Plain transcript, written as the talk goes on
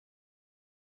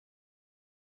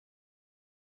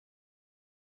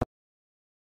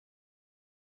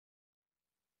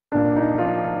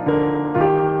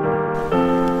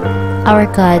Our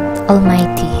God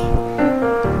Almighty,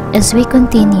 as we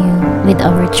continue with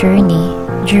our journey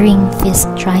during these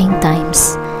trying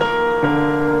times,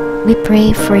 we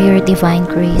pray for your divine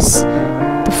grace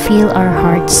to fill our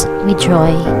hearts with joy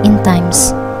in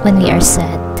times when we are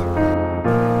sad,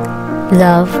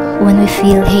 love when we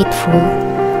feel hateful,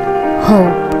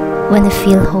 hope when we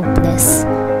feel hopeless,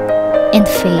 and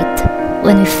faith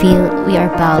when we feel we are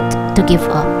about to give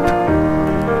up.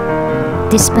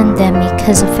 This pandemic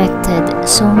has affected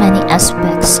so many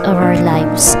aspects of our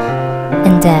lives,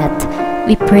 and that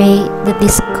we pray that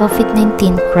this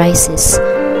COVID-19 crisis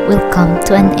will come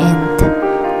to an end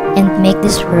and make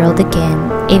this world again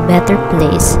a better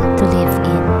place to live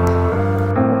in.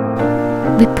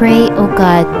 We pray, O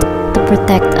God, to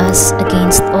protect us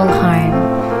against all harm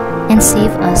and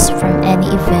save us from any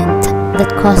event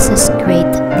that causes great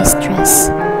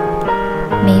distress.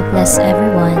 May you bless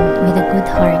everyone with a good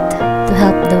heart to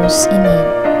help those in need,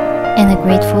 and a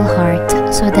grateful heart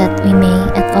so that we may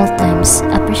at all times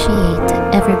appreciate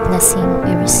every blessing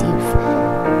we receive.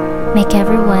 Make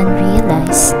everyone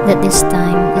realize that this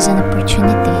time is an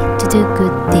opportunity to do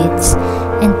good deeds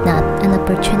and not an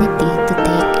opportunity to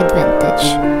take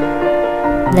advantage.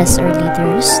 Bless our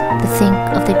leaders to think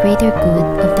of the greater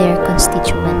good of their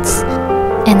constituents,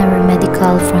 and our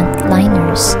medical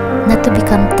frontliners not to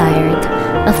become tired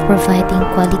of providing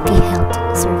quality health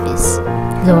service.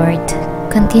 Lord,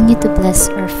 continue to bless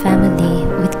our family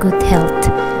with good health,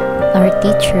 our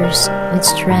teachers with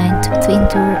strength to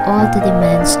endure all the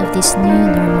demands of this new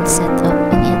normal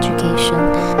setup in education,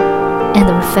 and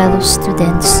our fellow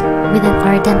students with an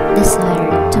ardent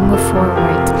desire to move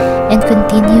forward and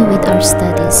continue with our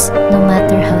studies no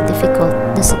matter how difficult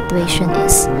the situation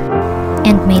is.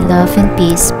 And may love and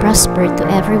peace prosper to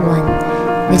everyone.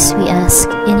 This we ask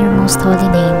in your most holy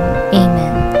name.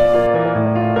 Amen.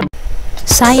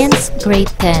 Science Grade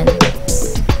 10,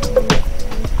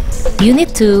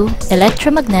 Unit 2,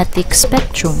 Electromagnetic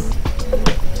Spectrum.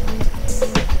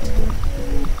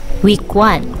 Week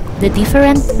 1, the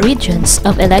different regions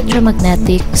of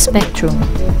electromagnetic spectrum.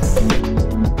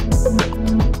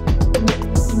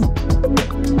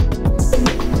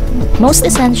 Most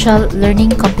essential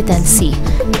learning competency: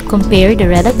 compare the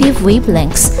relative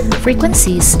wavelengths,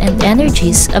 frequencies, and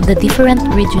energies of the different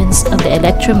regions of the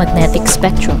electromagnetic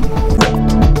spectrum.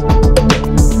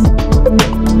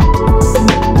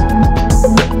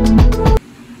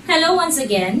 Hello once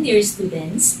again, dear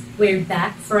students. We're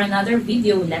back for another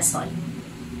video lesson.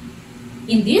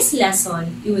 In this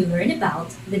lesson, you will learn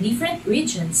about the different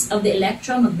regions of the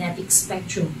electromagnetic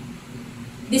spectrum.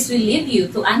 This will lead you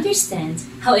to understand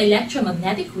how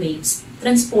electromagnetic waves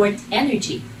transport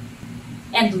energy.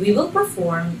 And we will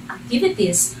perform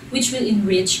activities which will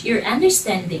enrich your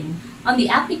understanding on the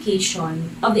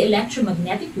application of the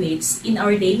electromagnetic waves in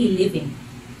our daily living,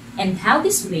 and how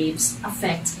these waves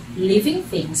affect living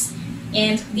things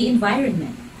and the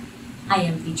environment. I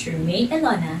am Teacher May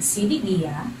Elona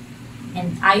Sidigia,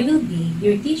 and I will be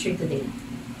your teacher today.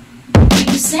 Do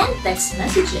you send text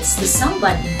messages to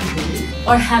somebody today?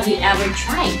 Or have you ever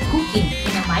tried cooking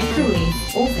in a microwave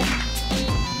oven?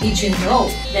 Did you know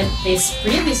that these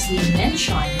previously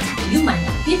mentioned human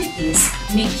activities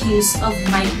make use of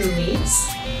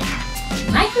microwaves?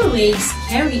 Microwaves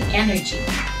carry energy,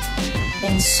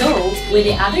 and so with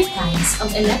the other kinds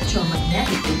of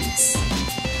electromagnetic waves.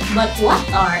 But what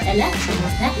are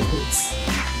electromagnetic waves?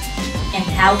 And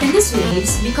how can these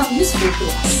waves become useful to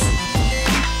us?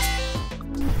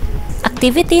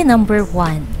 Activity number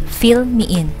 1. Fill me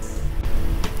in.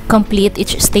 Complete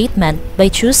each statement by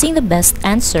choosing the best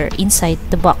answer inside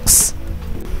the box.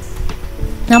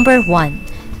 Number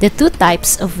 1. The two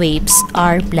types of waves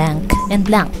are blank and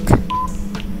blank.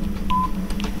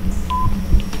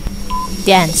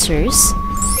 The answers: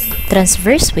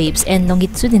 transverse waves and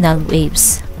longitudinal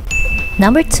waves.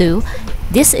 Number 2.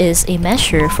 This is a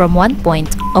measure from one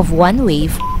point of one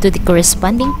wave to the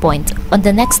corresponding point on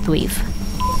the next wave.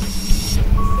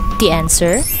 The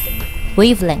answer: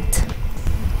 wavelength.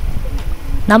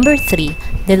 Number 3.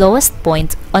 The lowest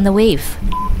point on a wave.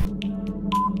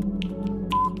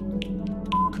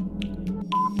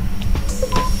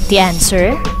 The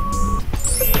answer: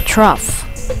 trough.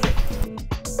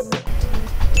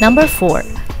 Number 4.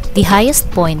 The highest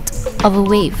point of a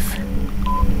wave.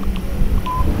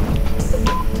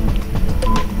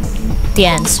 The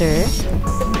answer: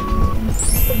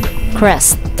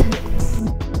 crest.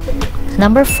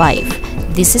 Number 5.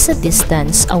 This is a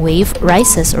distance a wave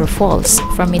rises or falls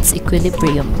from its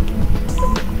equilibrium.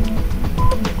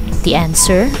 The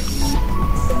answer: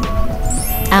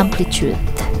 amplitude.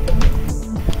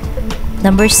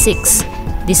 Number 6.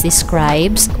 This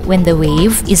describes when the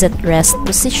wave is at rest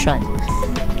position.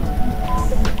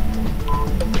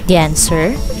 The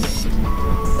answer: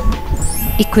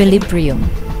 equilibrium.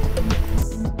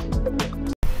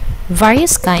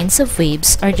 Various kinds of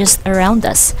waves are just around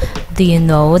us. Do you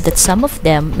know that some of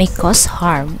them may cause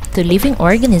harm to living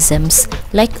organisms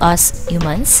like us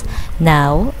humans?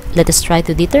 Now, let us try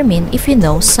to determine if you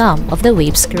know some of the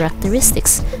wave's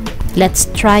characteristics.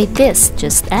 Let's try this.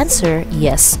 Just answer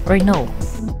yes or no.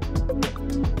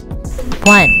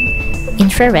 1.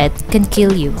 Infrared can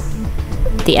kill you.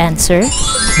 The answer: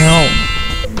 no.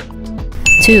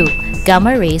 2.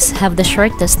 Gamma rays have the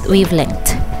shortest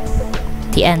wavelength.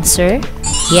 The answer: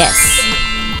 yes.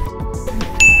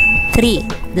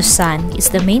 3. The sun is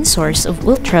the main source of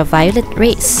ultraviolet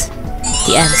rays.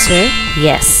 The answer: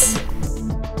 yes.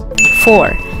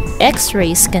 4.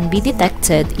 X-rays can be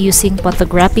detected using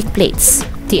photographic plates.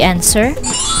 The answer: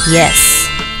 yes.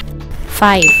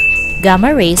 5.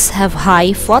 Gamma rays have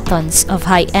high photons of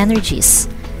high energies.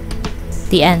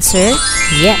 The answer: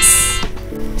 yes.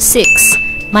 6.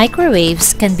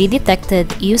 Microwaves can be detected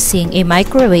using a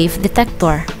microwave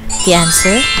detector. The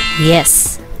answer: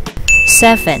 yes.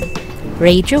 7.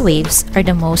 Radio waves are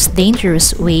the most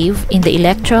dangerous wave in the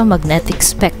electromagnetic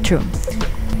spectrum.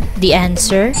 The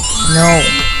answer: no.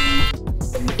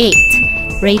 8.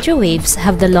 Radio waves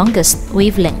have the longest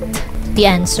wavelength. The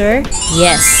answer: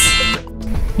 yes.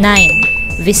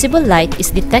 9. Visible light is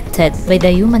detected by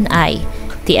the human eye.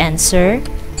 The answer: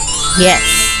 yes.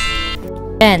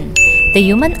 10. The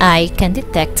human eye can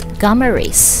detect gamma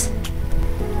rays.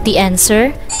 The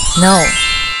answer: no.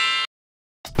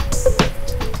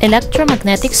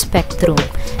 Electromagnetic spectrum,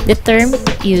 the term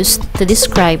used to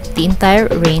describe the entire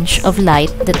range of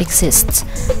light that exists.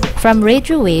 From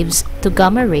radio waves to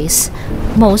gamma rays,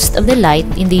 most of the light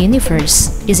in the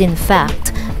universe is in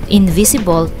fact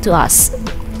invisible to us.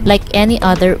 Like any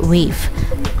other wave,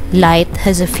 light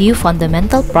has a few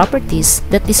fundamental properties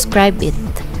that describe it.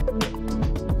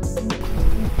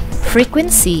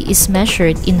 Frequency is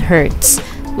measured in hertz,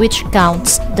 which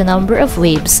counts the number of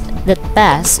waves that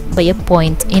pass by a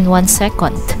point in 1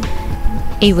 second.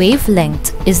 A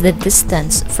wavelength is the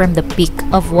distance from the peak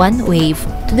of one wave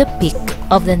to the peak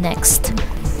of the next.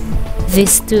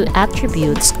 These two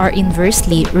attributes are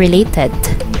inversely related.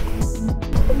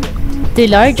 The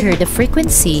larger the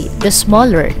frequency, the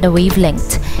smaller the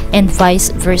wavelength, and vice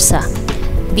versa.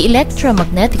 The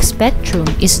electromagnetic spectrum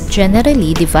is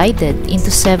generally divided into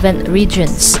 7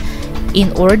 regions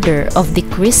in order of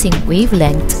decreasing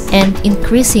wavelength and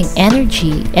increasing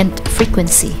energy and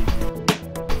frequency.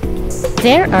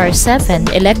 There are 7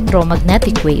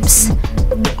 electromagnetic waves: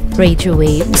 radio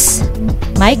waves,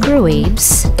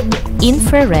 microwaves,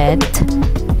 infrared,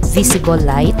 visible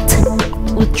light,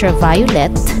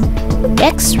 ultraviolet,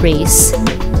 X-rays,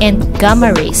 and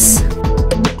gamma rays.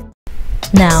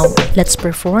 Now, let's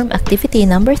perform activity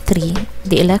number 3,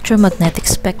 the electromagnetic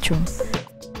spectrum.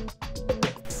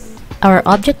 Our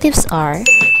objectives are: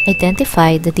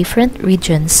 identify the different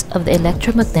regions of the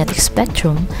electromagnetic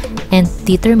spectrum and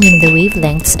determine the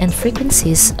wavelengths and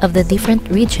frequencies of the different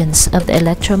regions of the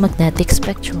electromagnetic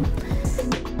spectrum.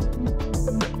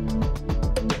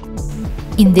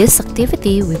 In this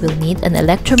activity, we will need an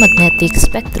electromagnetic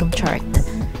spectrum chart.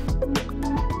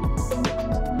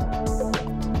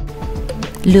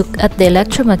 Look at the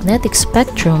electromagnetic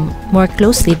spectrum more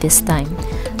closely this time.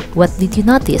 What did you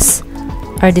notice?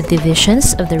 Are the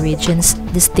divisions of the regions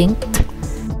distinct?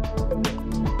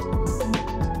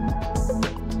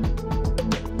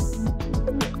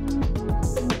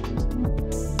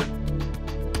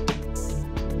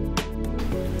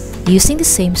 Using the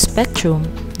same spectrum,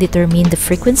 determine the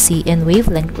frequency and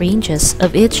wavelength ranges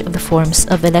of each of the forms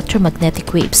of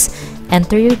electromagnetic waves.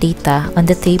 Enter your data on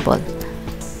the table.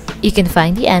 You can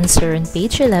find the answer on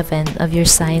page 11 of your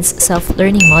Science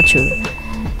Self-Learning module.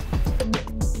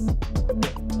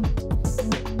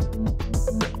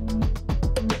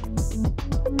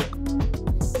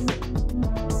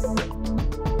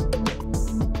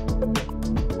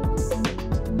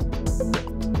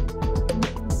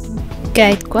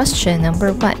 Guide question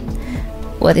number 1.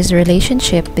 What is the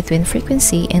relationship between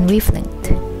frequency and wavelength?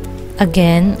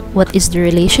 Again, what is the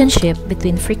relationship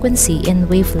between frequency and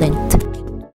wavelength?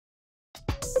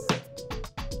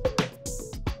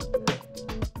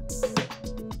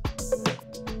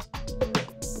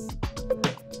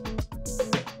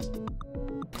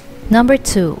 Number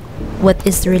 2. What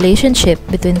is the relationship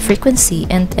between frequency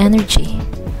and energy?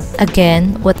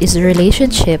 Again, what is the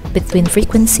relationship between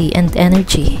frequency and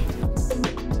energy?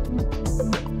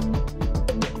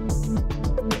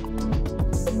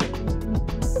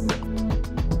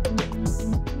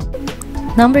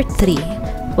 Number 3.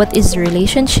 What is the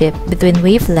relationship between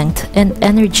wavelength and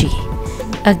energy?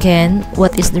 Again,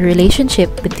 what is the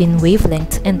relationship between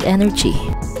wavelength and energy?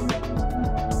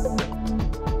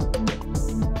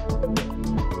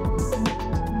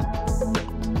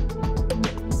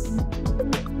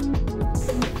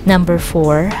 Number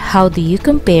 4. How do you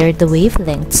compare the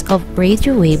wavelengths of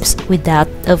radio waves with that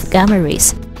of gamma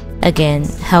rays? Again,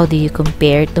 how do you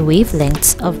compare the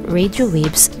wavelengths of radio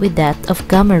waves with that of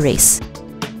gamma rays?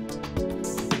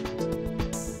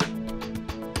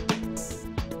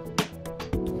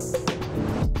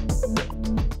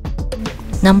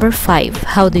 Number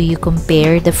 5. How do you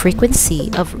compare the frequency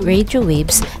of radio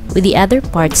waves with the other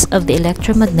parts of the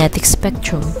electromagnetic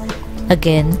spectrum?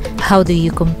 Again, how do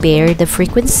you compare the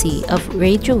frequency of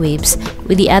radio waves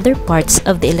with the other parts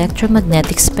of the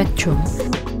electromagnetic spectrum?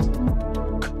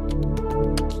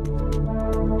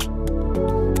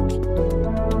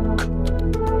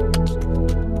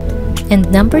 And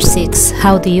number 6,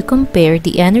 how do you compare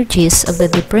the energies of the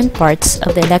different parts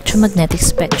of the electromagnetic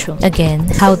spectrum? Again,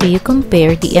 how do you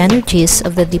compare the energies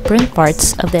of the different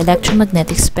parts of the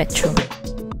electromagnetic spectrum?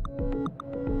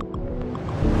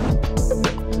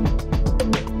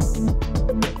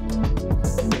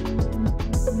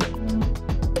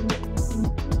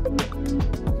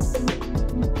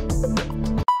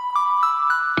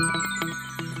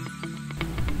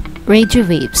 Radio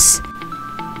waves.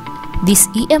 This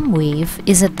EM wave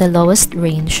is at the lowest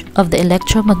range of the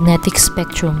electromagnetic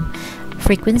spectrum,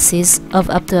 frequencies of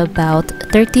up to about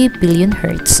 30 billion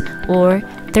Hz or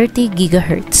 30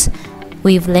 GHz,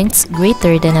 wavelengths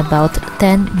greater than about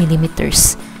 10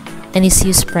 millimeters, and is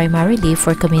used primarily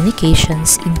for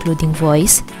communications including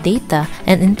voice, data,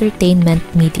 and entertainment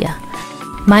media.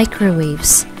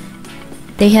 Microwaves.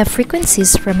 They have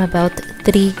frequencies from about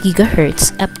 3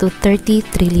 GHz up to 30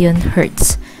 trillion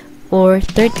Hz or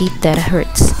 30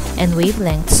 terahertz and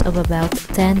wavelengths of about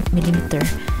 10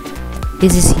 mm.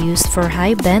 This is used for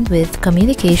high bandwidth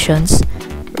communications,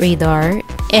 radar,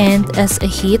 and as a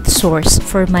heat source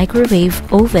for microwave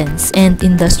ovens and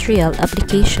industrial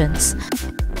applications.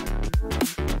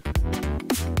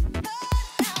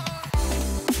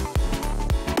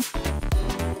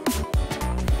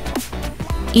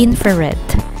 Infrared.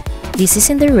 This is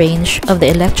in the range of the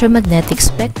electromagnetic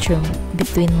spectrum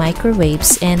between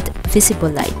microwaves and visible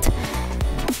light.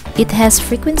 It has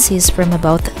frequencies from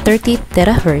about 30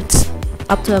 terahertz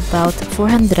up to about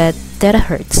 400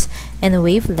 terahertz and a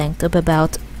wavelength of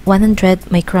about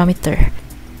 100 micrometer.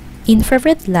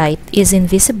 Infrared light is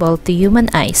invisible to human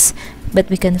eyes, but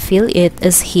we can feel it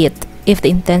as heat if the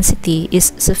intensity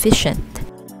is sufficient.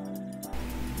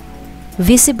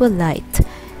 Visible light.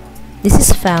 This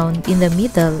is found in the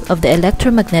middle of the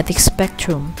electromagnetic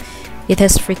spectrum. It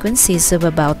has frequencies of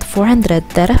about 400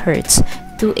 terahertz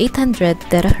to 800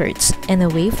 terahertz and a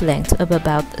wavelength of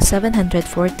about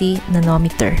 740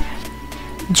 nanometer.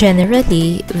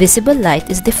 Generally, visible light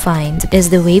is defined as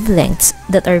the wavelengths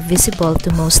that are visible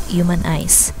to most human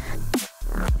eyes.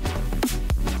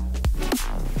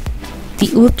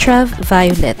 The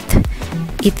ultraviolet.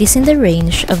 It is in the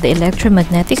range of the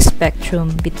electromagnetic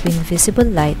spectrum between visible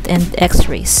light and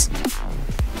X-rays.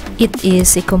 It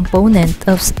is a component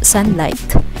of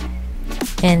sunlight,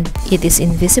 and it is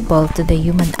invisible to the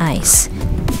human eyes.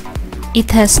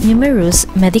 It has numerous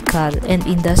medical and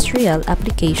industrial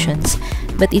applications,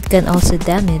 but it can also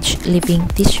damage living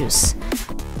tissues.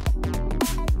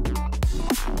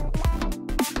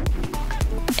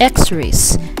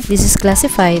 X-rays. This is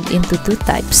classified into two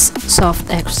types, soft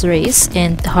X-rays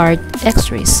and hard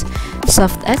X-rays.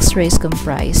 Soft X-rays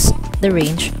comprise the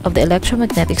range of the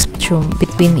electromagnetic spectrum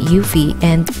between UV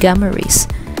and gamma rays.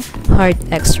 Hard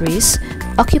X-rays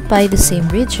occupy the same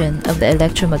region of the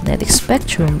electromagnetic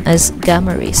spectrum as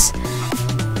gamma rays.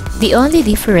 The only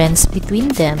difference between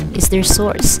them is their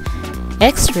source.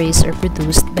 X-rays are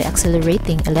produced by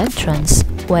accelerating electrons,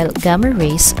 while gamma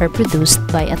rays are produced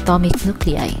by atomic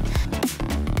nuclei.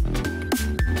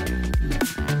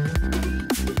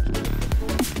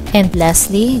 And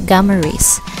lastly, gamma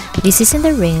rays. This is in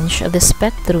the range of the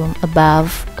spectrum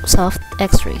above soft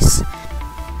X-rays.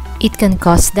 It can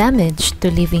cause damage to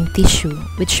living tissue,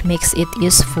 which makes it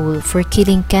useful for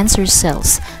killing cancer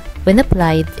cells when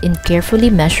applied in carefully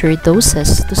measured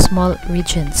doses to small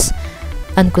regions.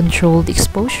 Uncontrolled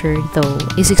exposure, though,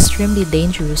 is extremely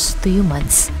dangerous to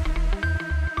humans.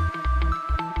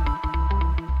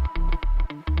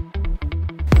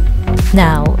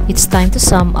 Now, it's time to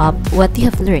sum up what you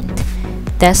have learned.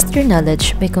 Test your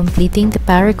knowledge by completing the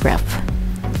paragraph.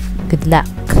 Good luck!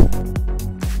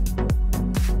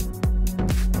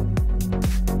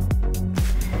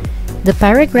 The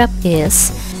paragraph is,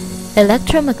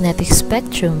 Electromagnetic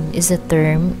spectrum is a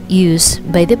term used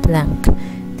by the Planck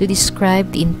to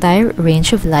describe the entire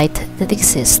range of light that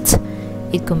exists.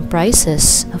 It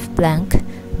comprises of blank,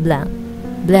 blank,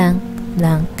 blank,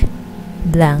 blank,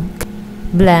 blank,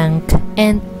 blank,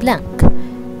 and blank.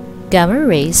 Gamma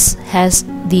rays has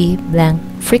the blank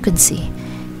frequency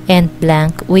and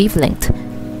blank wavelength,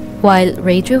 while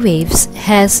radio waves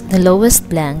has the lowest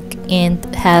blank and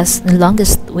has the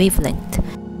longest wavelength.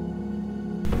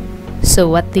 So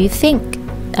what do you think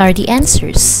are the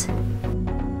answers?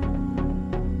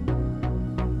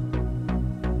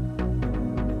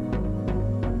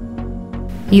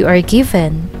 You are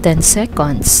given 10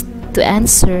 seconds to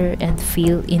answer and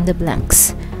fill in the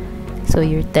blanks. So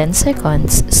your 10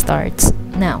 seconds starts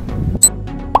now.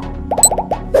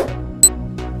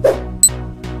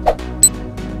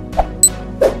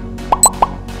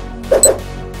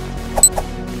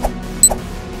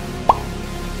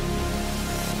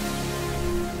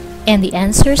 And the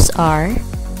answers are: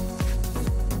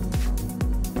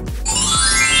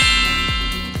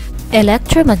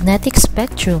 electromagnetic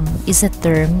spectrum is a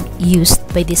term used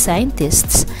by the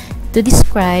scientists to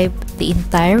describe the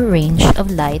entire range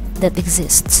of light that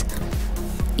exists.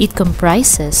 It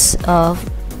comprises of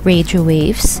radio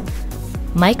waves,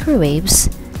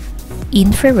 microwaves,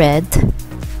 infrared,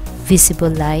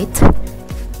 visible light,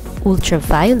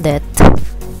 ultraviolet,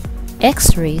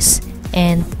 X-rays,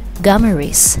 and gamma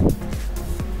rays.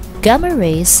 Gamma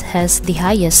rays has the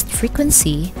highest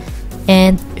frequency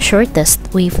and shortest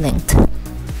wavelength,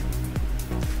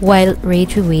 while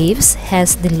radio waves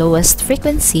has the lowest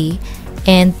frequency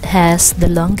and has the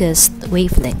longest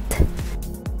wavelength.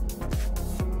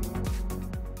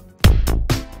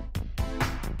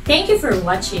 Thank you for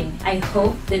watching. I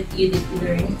hope that you did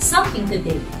learn something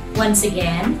today. Once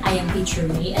again, I am Teacher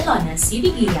May Elona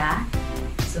Sibigia.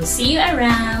 So see you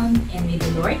around, and may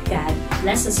the Lord God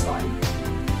bless us all.